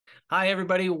Hi,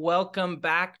 everybody. Welcome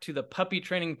back to the Puppy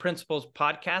Training Principles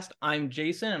podcast. I'm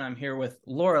Jason, and I'm here with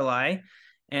Lorelei.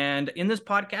 And in this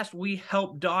podcast, we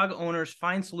help dog owners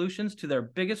find solutions to their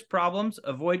biggest problems,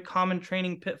 avoid common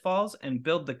training pitfalls, and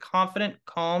build the confident,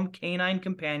 calm canine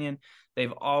companion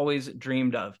they've always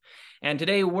dreamed of. And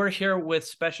today, we're here with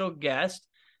special guest,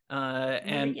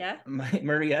 Maria,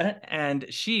 and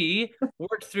she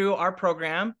worked through our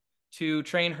program to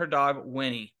train her dog,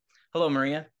 Winnie. Hello,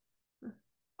 Maria.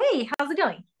 Hey, how's it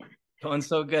going? Going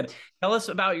so good. Tell us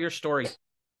about your story.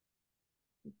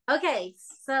 Okay,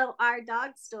 so our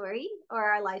dog story or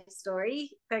our life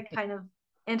story, they're kind of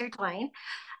intertwined.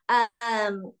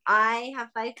 I have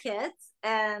 5 kids,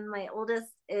 and my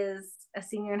oldest is a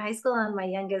senior in high school, and my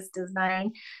youngest is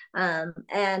 9. And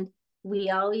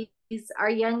our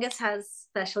youngest has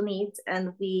special needs,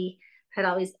 and we had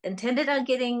always intended on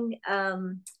getting a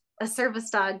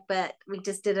service dog, but we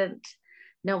just didn't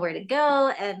know where to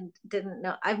go and didn't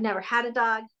know. I've never had a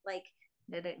dog, like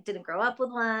didn't grow up with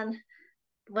one,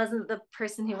 wasn't the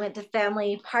person who went to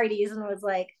family parties and was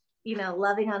like,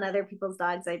 loving on other people's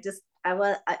dogs. I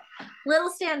was a little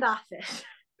standoffish.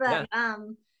 But Yeah.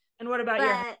 And what about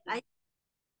your I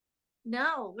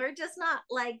no, we're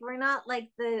not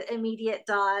like the immediate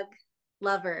dog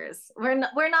lovers. We're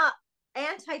not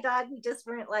anti-dog. We just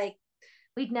weren't like,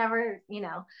 we'd never,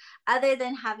 other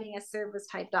than having a service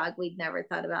type dog, we'd never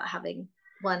thought about having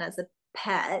one as a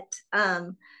pet.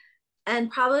 And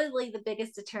probably the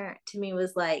biggest deterrent to me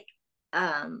was like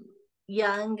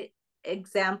young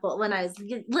example when I was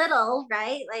little,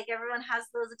 right? Like everyone has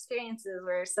those experiences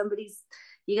where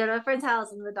you go to a friend's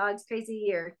house and the dog's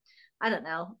crazy, or I don't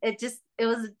know. It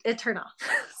was a turn off.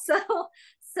 so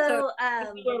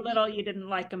when you were little, you didn't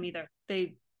like them either.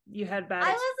 You had bad.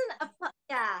 I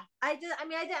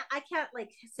can't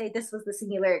like say this was the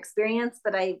singular experience,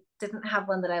 but I didn't have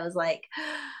one that I was like,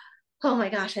 oh my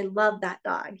gosh, I love that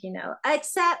dog,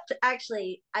 except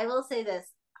actually, I will say this.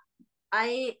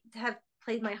 I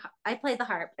played the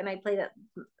harp, and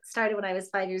started when I was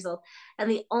 5 years old. And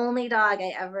the only dog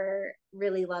I ever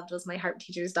really loved was my harp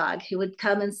teacher's dog, who would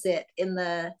come and sit in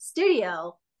the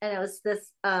studio. And it was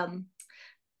this golden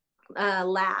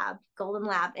lab.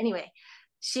 Anyway,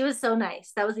 she was so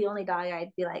nice. That was the only dog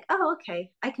I'd be like, oh, okay,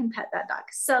 I can pet that dog.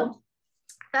 So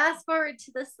fast forward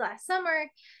to this last summer,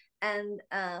 and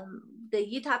the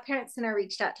Utah Parent Center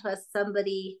reached out to us.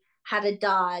 Somebody had a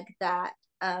dog that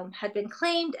had been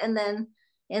claimed and then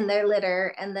in their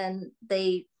litter, and then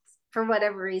they, for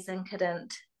whatever reason,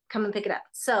 couldn't come and pick it up.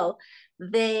 So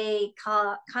they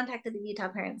contacted the Utah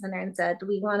Parent Center and said,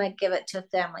 we want to give it to a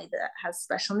family that has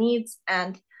special needs.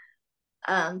 And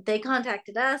they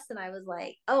contacted us, and I was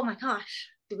like, oh my gosh,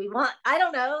 I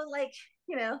don't know, like,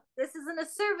 this isn't a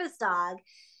service dog.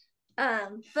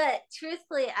 But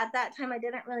truthfully, at that time, I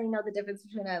didn't really know the difference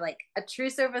between a true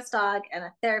service dog and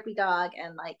a therapy dog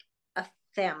and like a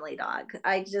family dog.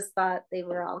 I just thought they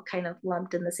were all kind of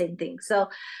lumped in the same thing. So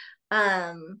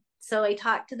I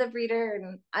talked to the breeder,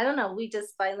 and I don't know, we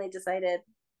just finally decided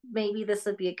maybe this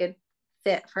would be a good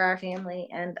fit for our family.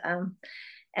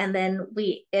 And then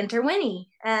we enter Winnie,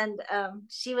 and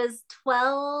she was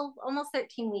 12, almost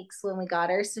 13 weeks when we got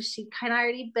her. So she'd kind of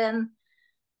already been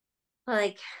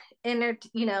like into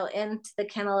the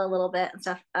kennel a little bit and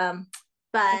stuff.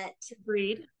 But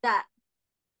breed that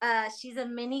she's a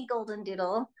mini golden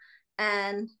doodle,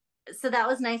 and so that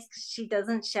was nice because she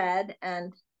doesn't shed.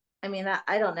 And I mean,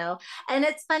 I don't know. And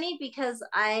it's funny because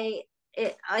I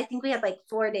think we had like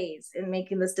 4 days in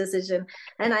making this decision,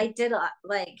 and I did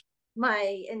like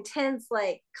my intense,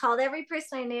 like, called every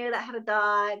person I knew that had a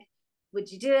dog.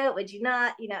 Would you do it? Would you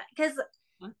not? Because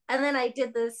and then I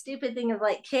did the stupid thing of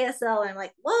like KSL. I'm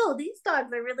like, whoa, these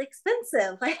dogs are really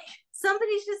expensive. Like,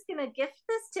 somebody's just gonna gift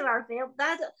this to our family.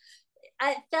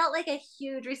 I felt like a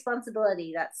huge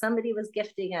responsibility that somebody was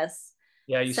gifting us.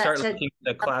 Yeah, you start looking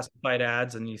at the classified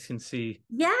ads, and you can see.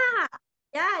 Yeah,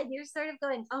 and you're sort of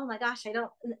going, oh my gosh, I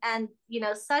don't. And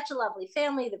such a lovely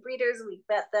family. The breeders, we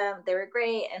met them, they were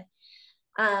great.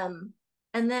 And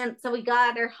then so we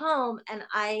got her home, and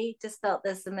I just felt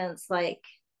this immense like,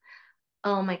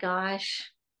 oh my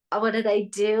gosh, what did I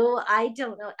do? I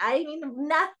don't know. I mean,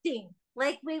 nothing.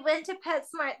 Like, we went to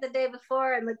PetSmart the day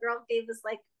before, and the girl gave us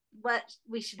like what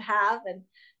we should have, and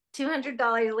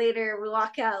 $200 later we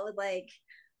walk out with like,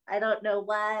 I don't know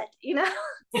what.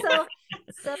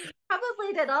 So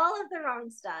probably did all of the wrong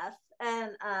stuff.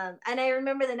 And I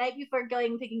remember the night before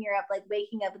going and picking her up, like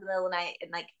waking up in the middle of the night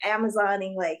and like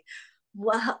Amazoning, like,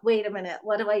 what, wait a minute,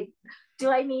 what do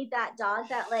I need that dog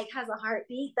that like has a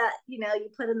heartbeat that you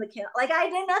put in the kennel? Like, I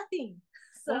did nothing.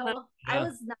 So I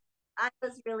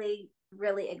was really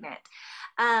really ignorant.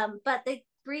 But the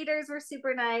breeders were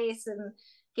super nice and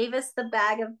gave us the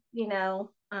bag of,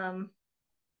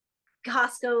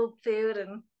 Costco food.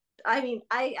 And I mean,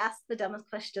 I asked the dumbest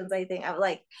questions. I think I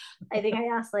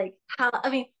asked like,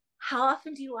 how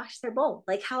often do you wash their bowl?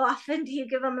 Like, how often do you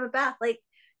give them a bath? Like,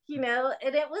 and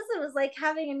it was like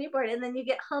having a newborn. And then you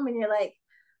get home and you're like,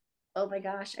 oh my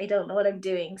gosh, I don't know what I'm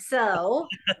doing. So,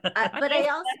 but I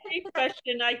also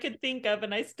question I could think of,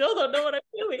 and I still don't know what I'm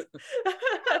doing. And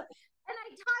I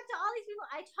talked to all these people.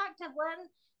 I talked to one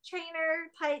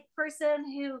trainer type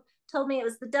person who told me it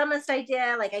was the dumbest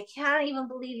idea. Like, I can't even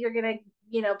believe you're gonna,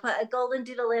 put a golden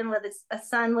doodle in with a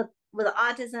son with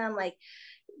autism. Like,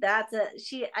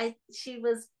 she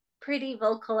was pretty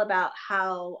vocal about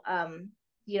how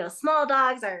small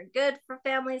dogs are good for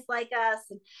families like us.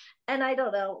 And I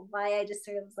don't know why, I just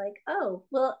sort of was like, oh,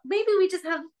 well, maybe we just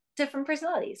have different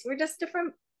personalities. We're just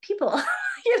different people,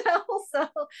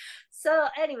 so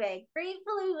anyway,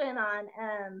 gratefully went on,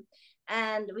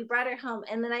 and we brought her home.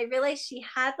 And then I realized she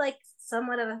had like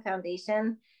somewhat of a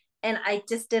foundation, and I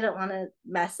just didn't want to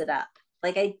mess it up.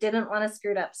 Like, I didn't want to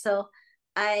screw it up. So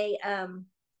I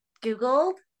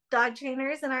Googled dog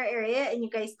trainers in our area, and you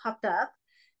guys popped up,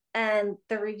 and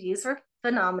the reviews were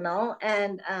phenomenal.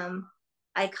 And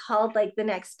I called like the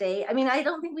next day. I mean, I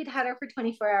don't think we'd had her for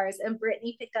 24 hours, and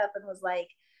Brittany picked up and was like,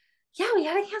 yeah, we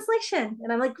had a cancellation.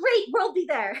 And I'm like, great, we'll be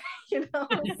there. So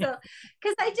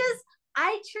because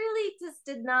I truly just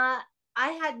did not,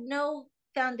 I had no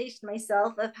foundation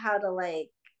myself of how to like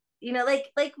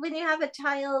when you have a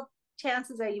child,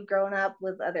 chances are you've grown up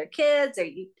with other kids, or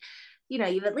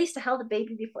you've at least held a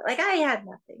baby before. Like, I had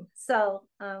nothing. So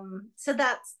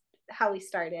that's how we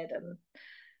started.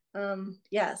 And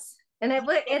yes, and it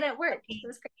worked. It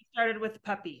was great. We started with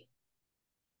puppy.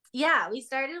 Yeah, we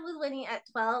started with Winnie at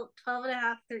 12 and a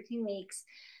half, 13 weeks.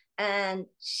 And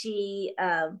she,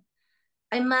 I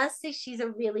must say, she's a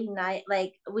really nice,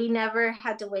 like, we never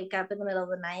had to wake up in the middle of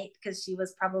the night, because she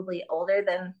was probably older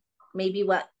than maybe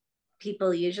what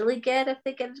people usually get if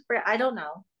they get, I don't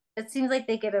know. It seems like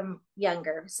they get them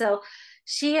younger. So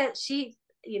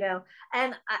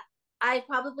and I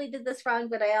probably did this wrong,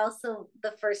 but I also,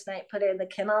 the first night, put her in the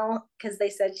kennel, because they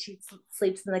said she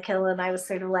sleeps in the kennel. And I was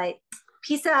sort of like,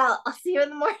 peace out, I'll see you in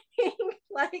the morning.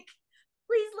 Like,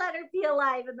 please let her be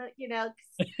alive. And I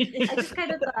just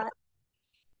kind of thought,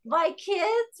 my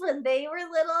kids, when they were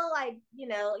little, like,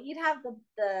 you'd have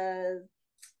the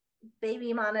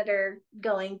baby monitor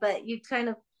going, but you kind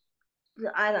of,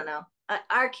 I don't know.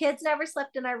 Our kids never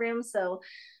slept in our room, so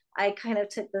I kind of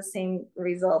took the same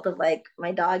result of like,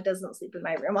 my dog doesn't sleep in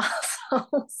my room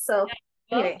also. So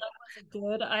anyway, that was a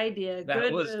good idea.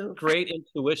 That was move. Great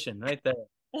intuition right there.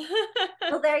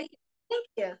 Well, there you go. Thank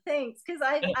you. Thanks. Because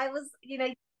I was,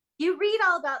 you read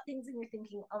all about things and you're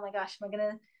thinking, oh my gosh, am I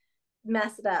gonna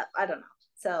mess it up? I don't know.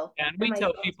 So and we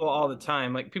tell people all the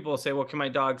time, like, people will say, well, can my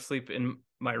dog sleep in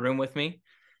my room with me?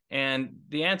 And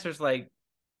the answer is like,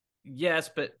 yes,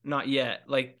 but not yet.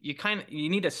 Like, you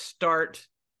need to start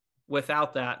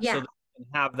without that, so that you can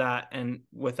have that, and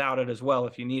without it as well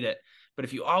if you need it. But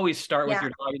if you always start with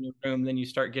your dog in your room, then you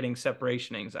start getting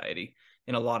separation anxiety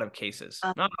in a lot of cases.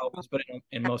 Not always, but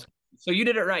in most cases. So you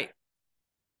did it right.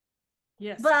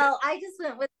 Yes. Well, I just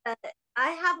went with I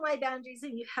have my boundaries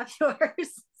and you have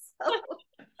yours.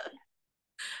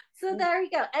 So there we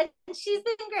go. And she's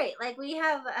been great. Like, we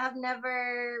have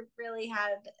never really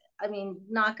had, I mean,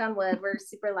 knock on wood, we're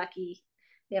super lucky.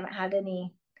 We haven't had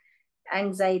any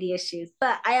anxiety issues.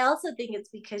 But I also think it's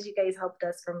because you guys helped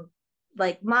us from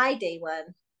like my day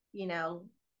one,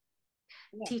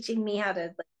 teaching me how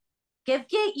to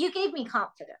you gave me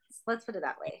confidence. Let's put it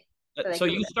that way. So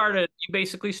you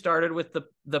basically started with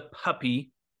the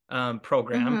puppy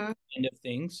program end of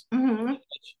things, which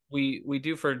we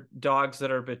do for dogs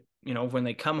that are, when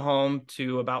they come home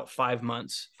to about 5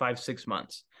 months, 6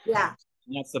 months. Yeah.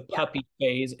 And that's the puppy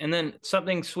phase. And then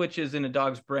something switches in a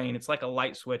dog's brain. It's like a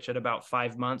light switch at about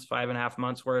 5 months, 5.5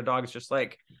 months, where a dog's just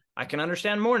like, I can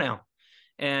understand more now.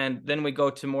 And then we go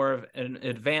to more of an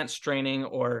advanced training,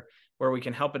 or where we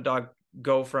can help a dog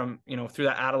go from, through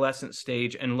that adolescent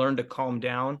stage and learn to calm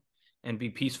down and be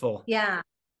peaceful. Yeah.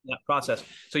 That process.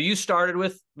 So you started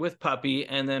with puppy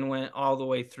and then went all the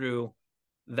way through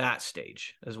that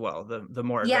stage as well, the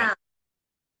more advanced.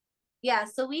 Yeah.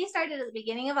 So we started at the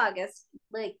beginning of August,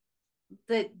 like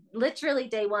literally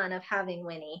day one of having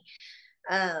Winnie,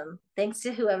 thanks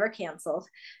to whoever canceled.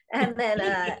 And then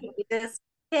we just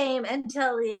came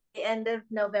until the end of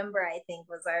November, I think,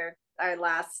 was our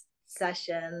last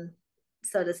session,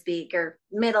 so to speak, or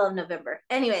middle of November.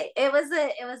 Anyway, it was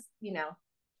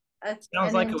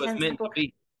sounds like it was meant to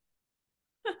be.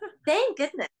 Thank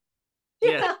goodness.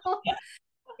 Yeah.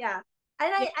 Yeah.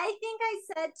 And I think I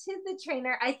said to the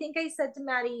trainer, I think I said to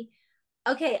Maddie,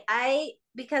 okay,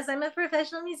 because I'm a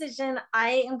professional musician,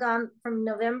 I am gone from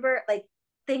November, like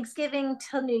Thanksgiving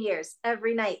till New Year's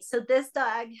every night. So this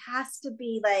dog has to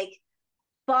be like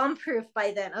bomb proof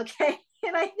by then, okay?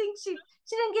 And I think she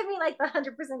didn't give me like the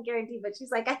 100% guarantee, but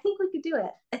she's like, I think we could do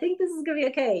it. I think this is gonna be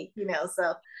okay,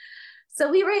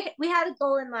 So we had a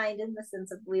goal in mind in the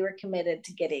sense of we were committed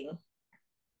to getting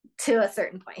to a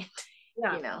certain point,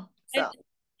 Yeah. So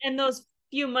and those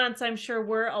few months, I'm sure,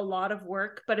 were a lot of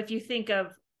work. But if you think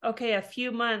of, okay, a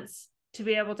few months to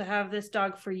be able to have this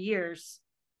dog for years.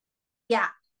 Yeah.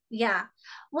 Yeah.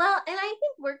 Well, and I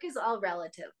think work is all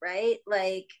relative, right?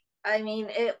 Like, I mean,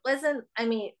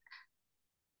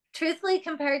 truthfully,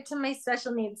 compared to my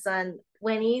special needs son,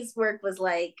 Winnie's work was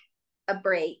like a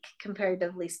break,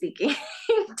 comparatively speaking,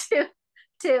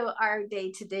 to our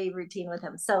day-to-day routine with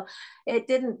him. So it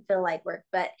didn't feel like work,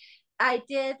 but I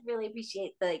did really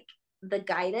appreciate the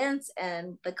guidance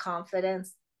and the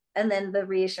confidence, and then the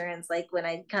reassurance, like when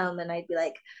I'd come and I'd be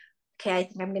like, okay, I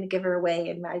think I'm going to give her away.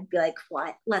 And I'd be like,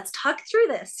 what? Let's talk through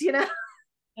this.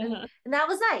 And that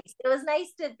was nice. It was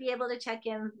nice to be able to check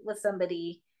in with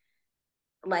somebody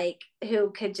like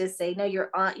who could just say, no,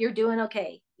 you're doing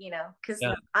okay, because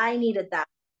Yeah. I needed that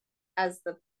as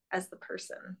the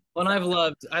person. Well,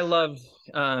 and I loved,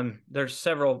 there's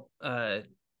several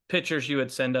pictures you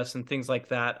would send us and things like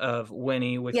that of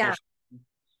Winnie with Yeah. your,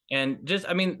 and just,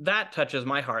 I mean, that touches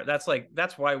my heart. That's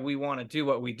why we want to do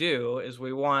what we do, is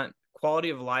we want quality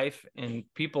of life and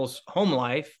people's home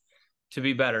life to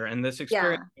be better. And this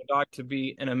experience Yeah. for the dog to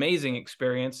be an amazing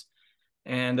experience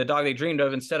and the dog they dreamed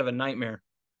of instead of a nightmare.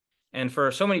 And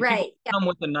for so many people Right. Yeah. come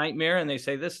with a nightmare and they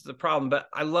say, this is the problem. But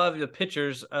I love the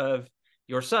pictures of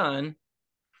your son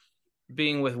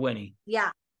being with Winnie.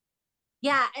 Yeah.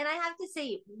 Yeah. And I have to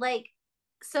say, like,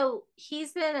 so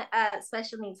he's been at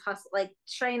special needs hospital, like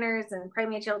trainers and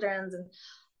primary children's and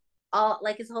all,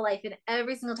 like his whole life. And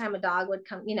every single time a dog would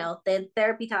come, the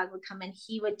therapy dog would come in,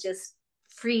 he would just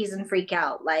freeze and freak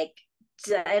out. Like,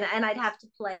 and I'd have to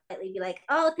politely be like,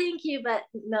 oh, thank you, but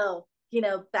no,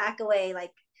 back away.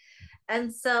 Like,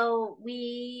 and so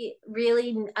we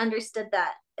really understood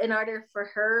that in order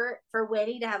for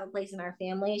Winnie to have a place in our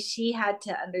family, she had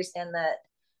to understand that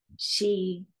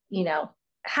she,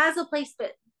 has a place,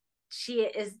 but she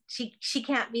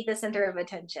can't be the center of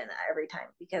attention every time,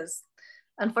 because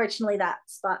unfortunately that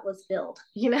spot was filled.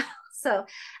 So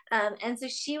and so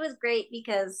she was great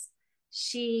because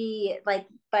she, like,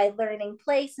 by learning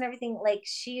place and everything, like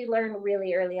she learned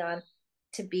really early on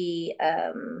to be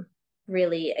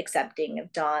really accepting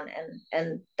of Dawn,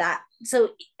 and that, so,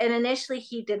 and initially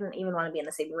he didn't even want to be in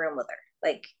the same room with her.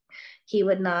 Like, he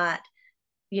would not,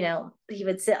 he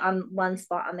would sit on one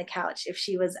spot on the couch if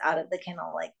she was out of the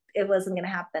kennel. Like, it wasn't going to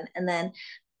happen. And then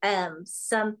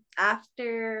some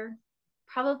after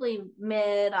probably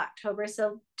mid-October,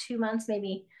 so 2 months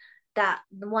maybe, that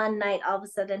one night all of a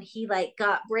sudden he like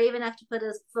got brave enough to put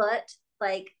his foot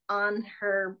like on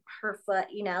her foot,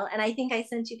 and I think I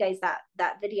sent you guys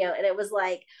that video, and it was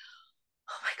like,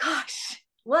 oh my gosh,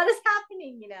 what is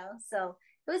happening, so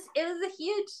it was a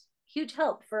huge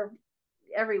help for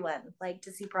everyone, like,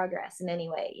 to see progress in any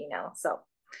way, so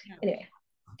anyway,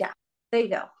 yeah, there you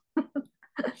go.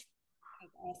 That's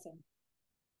awesome.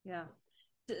 Yeah.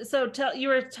 So you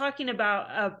were talking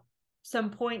about some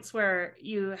points where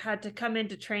you had to come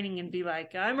into training and be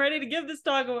like, I'm ready to give this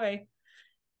dog away.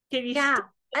 Can you? Yeah.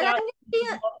 And I'm gonna be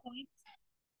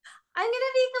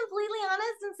completely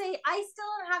honest and say I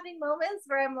still am having moments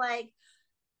where I'm like,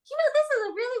 this is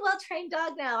a really well-trained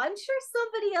dog now. I'm sure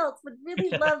somebody else would really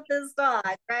love this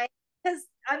dog, right? Because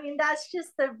I mean, that's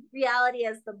just the reality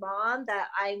as the mom, that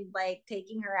I'm like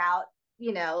taking her out,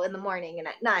 in the morning and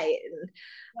at night,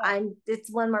 and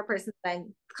it's one more person that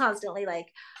I'm constantly like,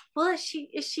 well, is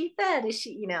she fed? Is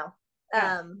she,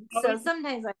 so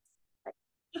sometimes I'm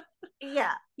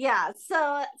yeah,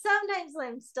 so sometimes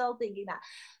I'm still thinking that,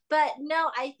 but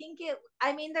no, I think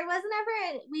there wasn't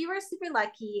ever we were super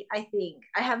lucky. I think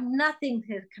I have nothing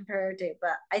to compare to,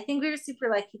 but I think we were super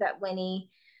lucky that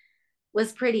Winnie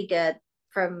was pretty good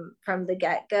from the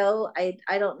get-go. I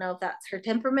don't know if that's her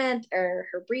temperament or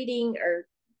her breeding, or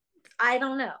I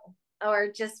don't know,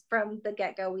 or just from the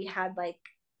get-go we had like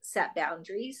set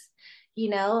boundaries,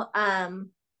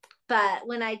 but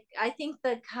when I think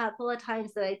the couple of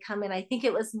times that I'd come in, I think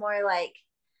it was more like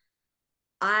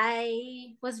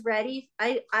I was ready.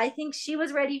 I think she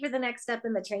was ready for the next step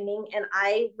in the training, and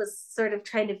I was sort of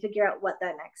trying to figure out what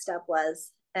that next step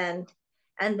was. And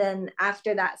And then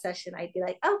after that session, I'd be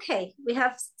like, okay, we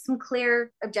have some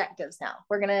clear objectives now.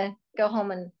 We're going to go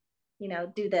home and,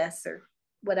 do this or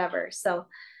whatever. So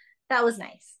that was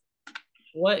nice.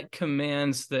 What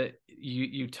commands that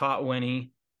you taught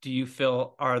Winnie do you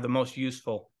feel are the most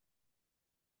useful?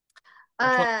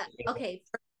 Okay.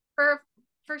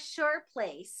 For sure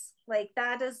place, like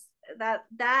that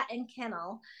and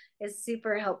kennel is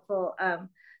super helpful.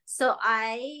 So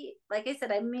like I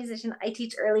said, I'm a musician. I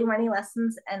teach early morning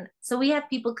lessons. And so we have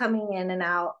people coming in and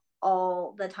out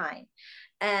all the time.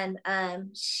 And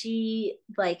she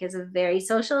like is a very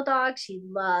social dog. She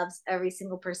loves every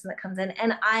single person that comes in.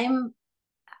 And I'm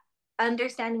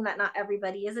understanding that not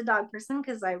everybody is a dog person,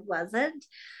 because I wasn't.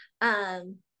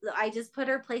 I just put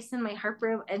her place in my harp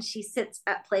room and she sits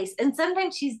at place. And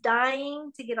sometimes she's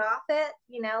dying to get off it,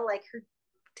 like her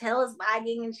tail is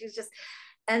wagging and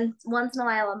and once in a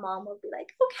while a mom will be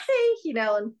like, okay,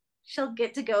 and she'll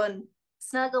get to go and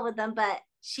snuggle with them. But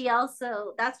she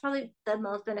also, that's probably the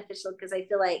most beneficial, because I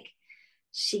feel like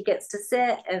she gets to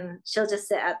sit and she'll just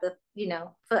sit at the,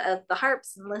 foot of the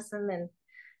harps and listen.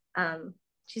 And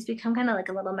she's become kind of like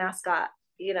a little mascot,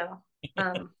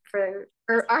 for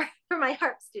my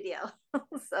harp studio.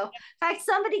 So in fact,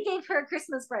 somebody gave her a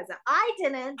Christmas present. I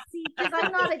didn't, see, because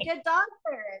I'm not a good dog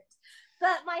parent,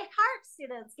 but my harp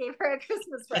students gave her a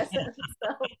Christmas present. So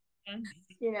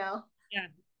yeah,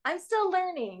 I'm still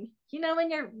learning.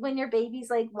 When your baby's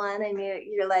like 1 and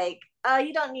you're like, oh,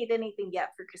 you don't need anything yet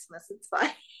for Christmas, it's fine.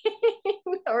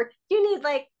 Or you need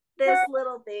like this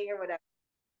little thing or whatever.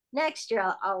 Next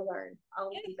year I'll learn. I'll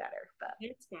be better. But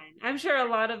it's fine. I'm sure a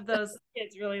lot of those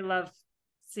kids really love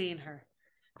seeing her.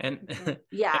 And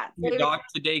yeah, your dog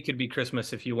today could be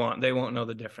Christmas if you want. They won't know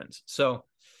the difference. So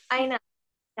I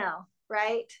know,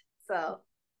 right? So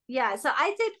yeah, so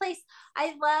I'd say place.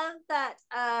 I love that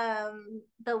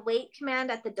the wait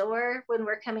command at the door when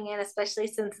we're coming in, especially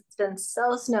since it's been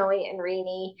so snowy and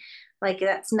rainy. Like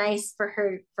that's nice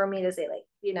for me to say,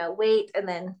 like, wait and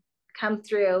then come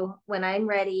through when I'm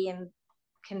ready and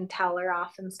can tell her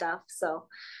off and stuff. So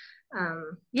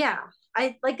yeah,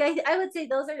 I would say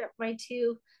those are my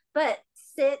two. But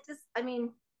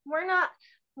we're not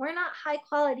high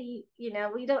quality,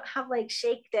 we don't have like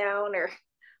shakedown or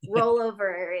rollover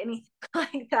or anything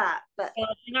like that. But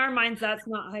in our minds, that's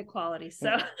not high quality.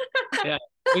 So yeah,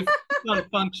 we've done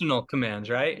functional commands,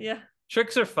 right? Yeah,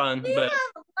 tricks are fun, we but have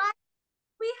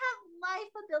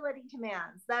life ability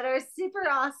commands that are super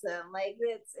awesome. Like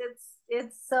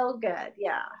it's so good.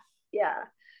 Yeah.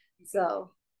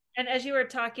 So and as you were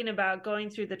talking about going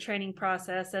through the training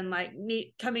process and like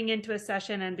me coming into a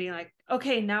session and being like,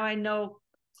 okay, now I know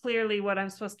clearly what I'm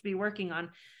supposed to be working on.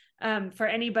 For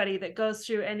anybody that goes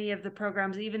through any of the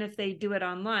programs, even if they do it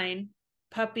online,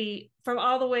 puppy, from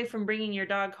all the way from bringing your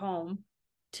dog home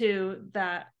to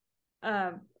that,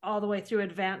 all the way through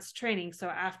advanced training. So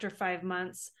after 5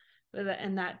 months,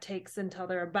 and that takes until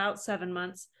they're about 7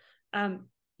 months,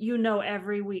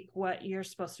 every week what you're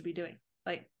supposed to be doing.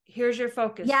 Like, here's your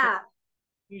focus. Yeah.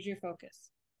 Here's your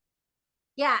focus.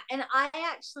 Yeah, and I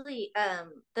actually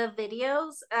the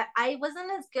videos I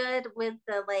wasn't as good with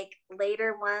the like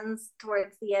later ones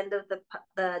towards the end of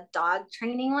the dog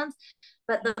training ones,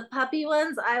 but the puppy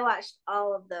ones I watched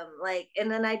all of them, like, and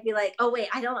then I'd be like, oh wait,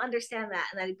 I don't understand that,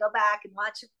 and I'd go back and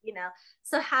watch,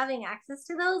 so having access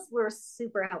to those were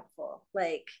super helpful,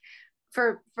 like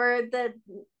for the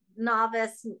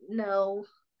novice no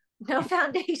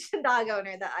foundation dog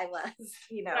owner that I was,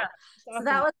 Yeah, so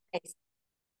that was nice.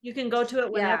 You can go to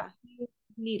it whenever you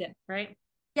need it, right?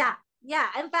 Yeah.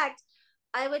 In fact,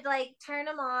 I would like turn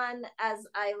them on as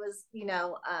I was,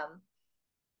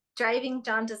 driving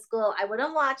John to school. I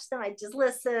wouldn't watch them. I just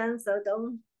listen. So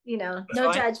don't, no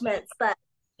judgments. But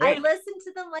I listened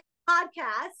to them like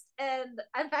podcasts. And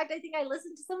in fact, I think I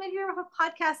listened to some of your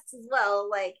podcasts as well.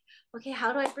 Like, okay,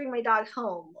 how do I bring my dog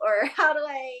home? Or how do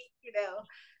I,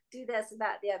 do this and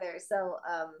that, the other. So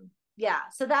yeah.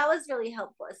 So that was really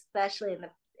helpful, especially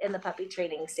in the puppy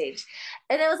training stage.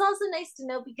 And it was also nice to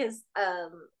know because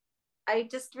I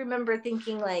just remember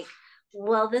thinking like,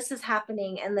 well, this is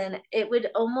happening, and then it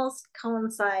would almost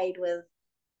coincide with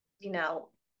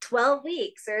 12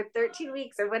 weeks or 13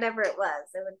 weeks or whatever it was.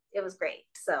 It was great.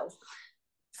 So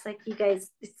it's like you guys,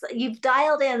 you've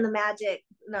dialed in the magic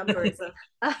numbers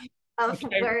of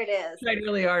where it is. I tried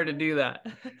really hard to do that.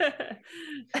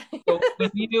 So when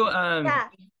you do yeah.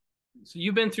 So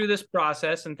you've been through this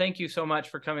process, and thank you so much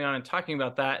for coming on and talking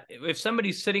about that. If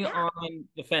somebody's sitting on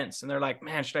the fence and they're like,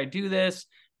 man, should I do this?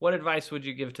 What advice would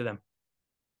you give to them?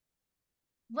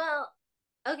 Well,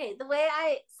 okay, the way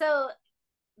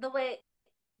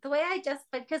the way I just,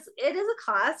 because it is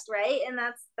a cost, right? And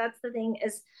that's the thing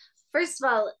is, first of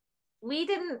all,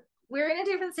 we're in a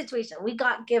different situation. We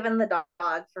got given the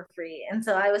dog for free. And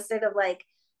so I was sort of like,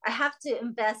 I have to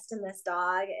invest in this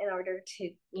dog in order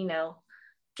to,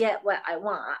 get what I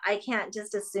want. I can't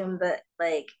just assume that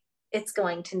like it's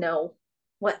going to know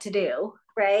what to do,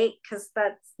 right? Because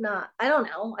that's not, I don't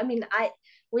know. I mean,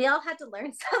 we all had to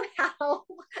learn somehow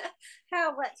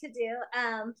how what to do.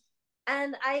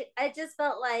 And I just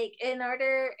felt like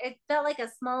it felt like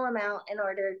a small amount in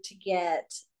order to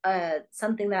get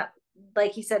something that,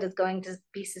 like you said, is going to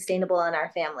be sustainable in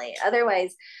our family.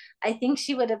 Otherwise, I think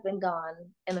she would have been gone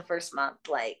in the first month.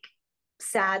 Like,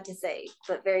 sad to say,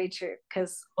 but very true,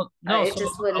 because no, it so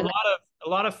just wouldn't. a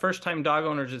lot of first time dog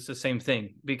owners, it's the same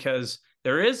thing, because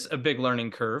there is a big learning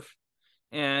curve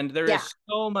and there Yeah. is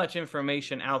so much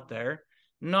information out there.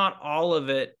 Not all of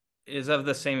it is of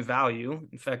the same value.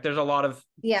 In fact, there's a lot of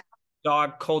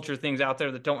dog culture things out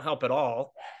there that don't help at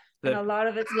all. And a lot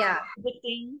of it's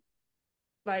thing.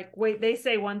 Like, wait, they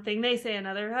say one thing, they say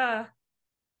another.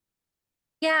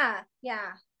 Yeah.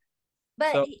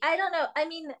 But So, I don't know. I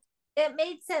mean, it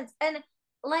made sense. And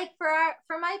like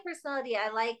for my personality,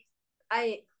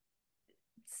 I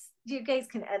you guys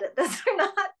can edit this or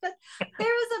not, but there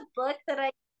was a book that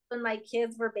I when my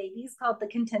kids were babies called The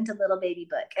Contented Little Baby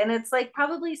Book. And it's like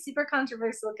probably super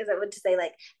controversial because it would say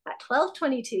like at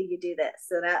 12:22 you do this,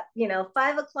 so that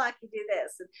 5 o'clock you do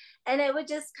this. And it would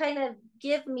just kind of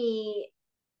give me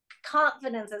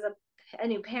confidence as a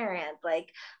new parent,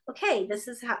 like, okay, this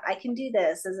is how I can do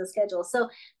this as a schedule. So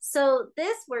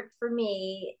this worked for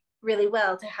me really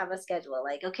well, to have a schedule,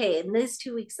 like, okay, in these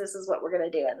 2 weeks this is what we're going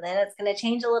to do, and then it's going to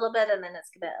change a little bit, and then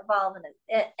it's going to evolve, and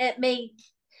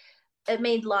it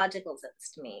made logical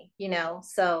sense to me,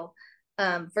 so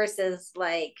versus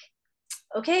like,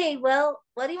 okay, well,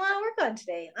 what do you want to work on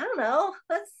today? I don't know,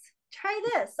 let's try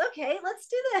this. Okay, let's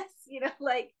do this.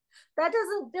 Like, that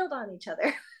doesn't build on each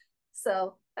other.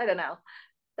 So I don't know,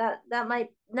 that might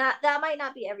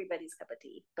not be everybody's cup of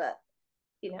tea, but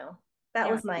that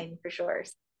was mine for sure.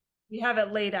 You have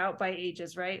it laid out by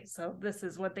ages, right? So this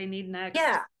is what they need next.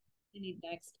 Yeah. They need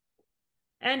next.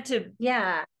 And to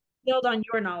build on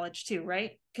your knowledge too,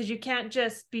 right? Because you can't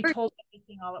just be told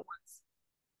everything all at once.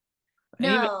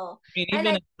 No.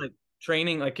 Even like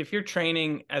training, like if you're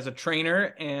training as a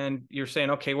trainer and you're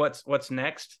saying, okay, what's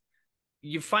next?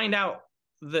 You find out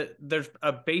that there's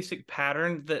a basic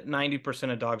pattern that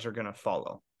 90% of dogs are going to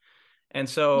follow. And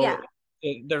so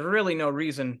there's really no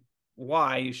reason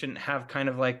why you shouldn't have kind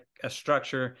of like a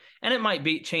structure, and it might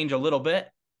change a little bit,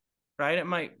 right? It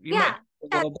might, might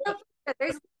a little bit.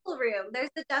 There's wiggle room. There's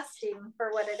adjusting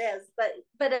for what it is,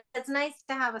 but it's nice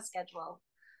to have a schedule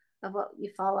of what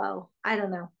you follow. I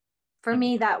don't know. For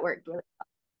me, that worked really well.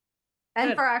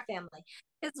 And for our family,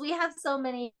 because we have so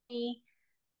many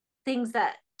things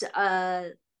that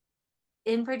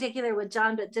in particular with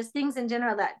John, but just things in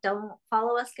general that don't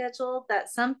follow a schedule, that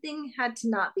something had to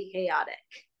not be chaotic,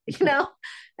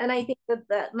 and I think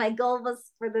that my goal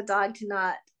was for the dog to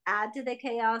not add to the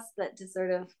chaos, but to sort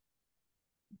of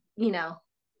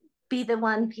be the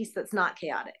one piece that's not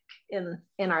chaotic in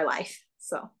our life.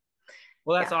 So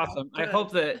well, that's awesome. I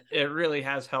hope that it really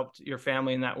has helped your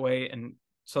family in that way, and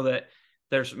so that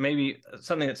there's maybe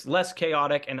something that's less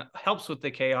chaotic and helps with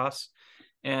the chaos.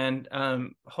 And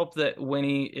hope that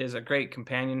Winnie is a great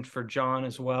companion for John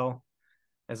as well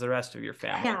as the rest of your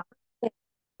family. Yeah,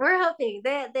 we're hoping.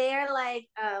 They are like,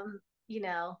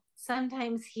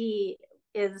 sometimes he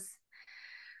is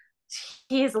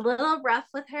a little rough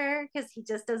with her because he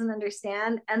just doesn't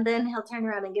understand, and then he'll turn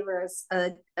around and give her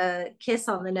a kiss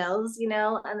on the nose,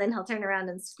 and then he'll turn around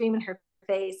and scream in her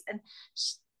face. And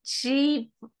she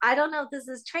I don't know if this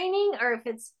is training or if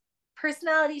it's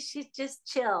personality, she's just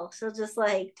chill. She'll just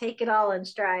like take it all in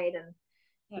stride, and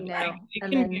it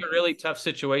can be a really tough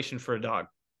situation for a dog,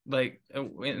 like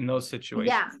in those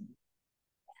situations.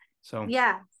 So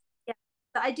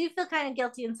so I do feel kind of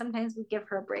guilty, and sometimes we give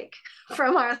her a break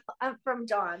from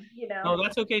John. No,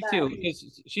 that's okay too,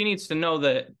 because she needs to know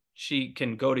that she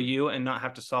can go to you and not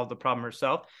have to solve the problem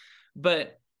herself.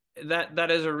 But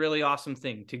that is a really awesome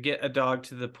thing, to get a dog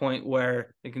to the point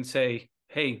where they can say,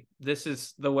 hey, this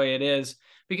is the way it is.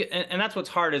 Because, and that's what's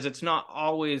hard, is it's not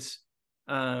always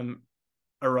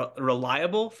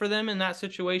reliable for them in that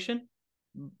situation.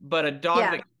 But a dog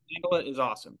that can handle it is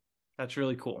awesome. That's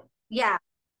really cool. Yeah,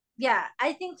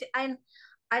 I think I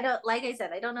don't, like I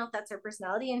said, I don't know if that's her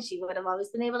personality and she would have always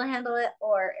been able to handle it,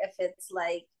 or if it's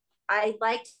like, I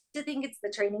like to think it's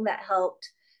the training that helped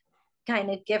kind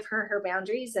of give her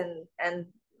boundaries and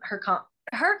her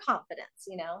her confidence,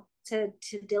 you know, to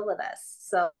deal with us.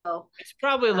 So It's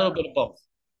probably a little bit of both,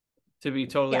 to be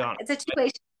totally yeah, honest. it's a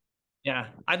situation. Yeah,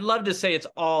 I'd love to say it's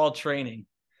all training,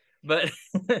 but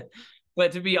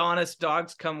but to be honest,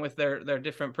 dogs come with their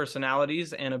different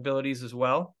personalities and abilities as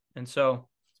well, and so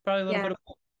it's probably a little bit of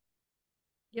both.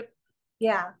 Yep.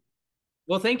 Yeah.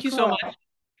 Well, thank you so much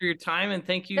for your time, and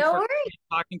thank you for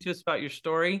talking to us about your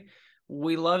story.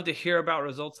 We love to hear about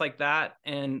results like that,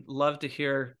 and love to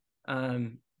hear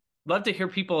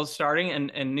people starting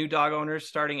and new dog owners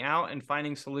starting out and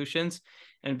finding solutions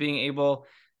and being able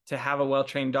to have a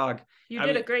well-trained dog. You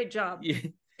did a great job.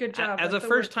 Good job. As a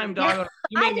first-time dog owner,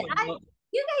 you guys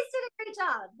did a great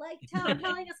job, like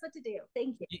telling us what to do.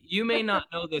 Thank you. You may not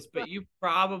know this, but you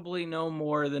probably know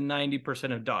more than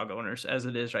 90% of dog owners as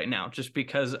it is right now, just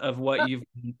because of what you've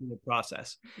been through the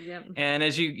process. Yep. And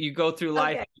as you go through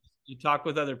life, you talk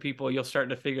with other people, you'll start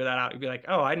to figure that out. You'll be like,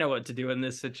 oh, I know what to do in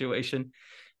this situation.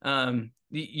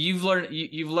 You've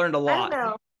learned a lot. I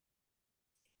know.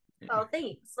 Oh,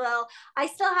 thanks. Well, I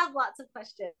still have lots of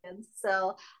questions.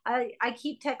 So I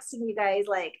keep texting you guys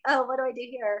like, oh, what do I do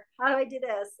here? How do I do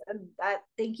this? And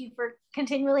thank you for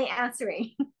continually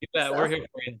answering. You bet. We're here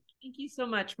for you. Thank you so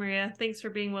much, Maria. Thanks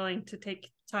for being willing to take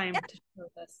time to share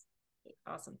with us.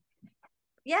 Awesome.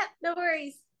 Yeah, no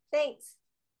worries. Thanks.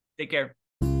 Take care.